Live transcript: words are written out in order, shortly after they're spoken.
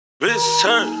Wrist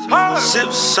hurt,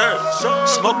 sip sir,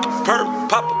 smoke a perk,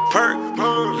 pop a perk,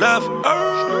 love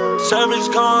her. Service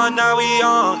gone, now we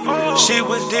on. Shit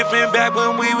was different back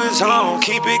when we was home.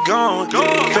 Keep it going.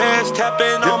 Fast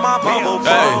tapping on my mobile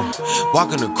phone.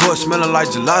 Walking the court, smelling like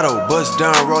gelato. Bust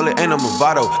down, roll it, ain't no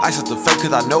Movado. Ice up the fake,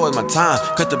 cause I know it's my time.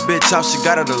 Cut the bitch off, she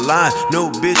got her the line. No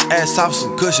bitch, ass off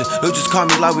some cushion. They'll just call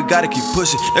me like we gotta keep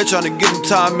pushing. They tryna get them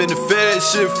time in the fed.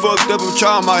 Shit fucked up, I'm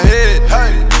trying my head.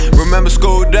 Hey, remember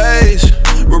school days?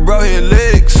 We're bro hitting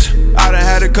licks. I done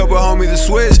had a couple homies to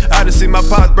switch. I done seen my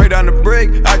pops break down the brick.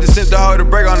 I just sent the hoe to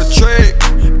break on the trick.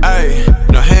 Ayy,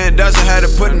 no hand doesn't had to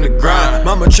put in the grind.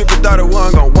 Mama trippin', thought it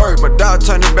wasn't gon' work. My dog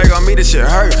turned it back on me, this shit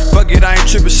hurt. Fuck it, I ain't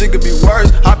trippin', shit could be worse.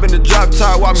 Hop in the drop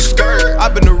top, watch me skirt. I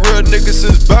been a real nigga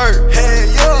since birth. Hey,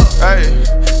 yeah.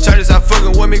 Ayy, churches out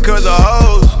fucking with me cause of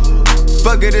hoes.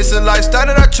 Fuck it, it's a lifestyle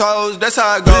that I chose, that's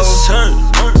how it goes. Wrist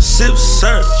hurt, sip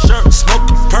sir,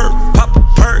 smoke a perk, pop a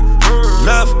perk,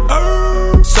 love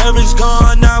her. Service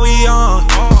gone, now we on.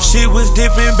 Shit was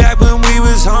different back when we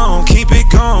was home. Keep it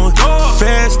going.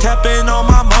 Fast tapping on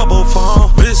my mobile phone.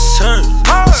 Wrist hurt,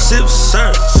 sip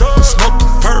sir, smoke a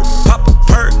perk, pop a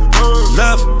perk,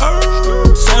 love her.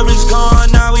 Service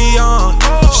gone, now we on.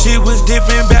 Shit was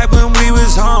different back when we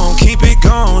was home. Keep it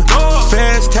going.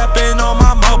 Fast tapping on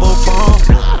my mobile phone.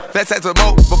 Fast at the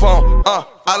mobile phone.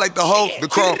 I like to hold the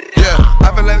chrome. Yeah,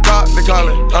 I feel like God, they call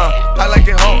it. I like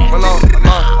it home alone.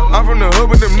 I'm from the hood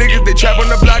with them niggas, they trap on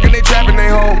the block and they trapping they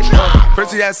home.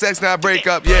 First we had sex, now I break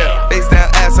up, yeah. Face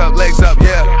down, ass up, legs up,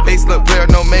 yeah. Face look clear,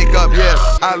 no makeup, yeah.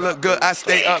 I look good, I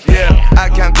stay up, yeah. I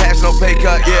count cash, no pay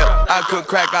cut, yeah. I cook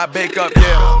crack, I bake up,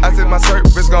 yeah. I said my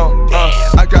service gone,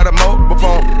 I got a mobile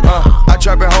phone, I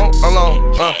trap at home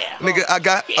alone, nigga, I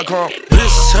got a chrome.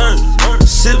 Wrist hurt,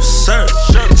 sip sir,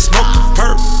 smoke a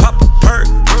perk, pop a perk,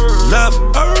 love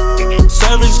her.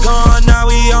 Service gone, now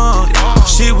we on.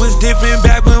 Shit was different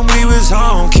back when we was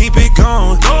home. Keep it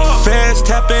going. Fast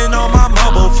tapping on my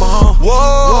mobile phone.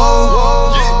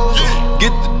 Whoa,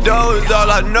 get the dough is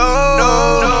all I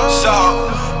know. So,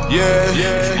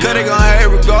 yeah, cause they gon' hate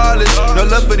regardless. No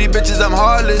love for these bitches, I'm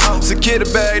heartless. Secure the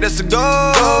bag, that's a go.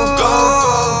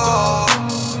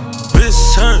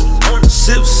 Wrist hurt,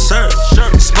 sip sir,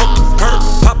 smoke a perk,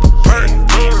 pop a perk,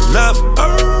 love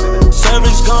her.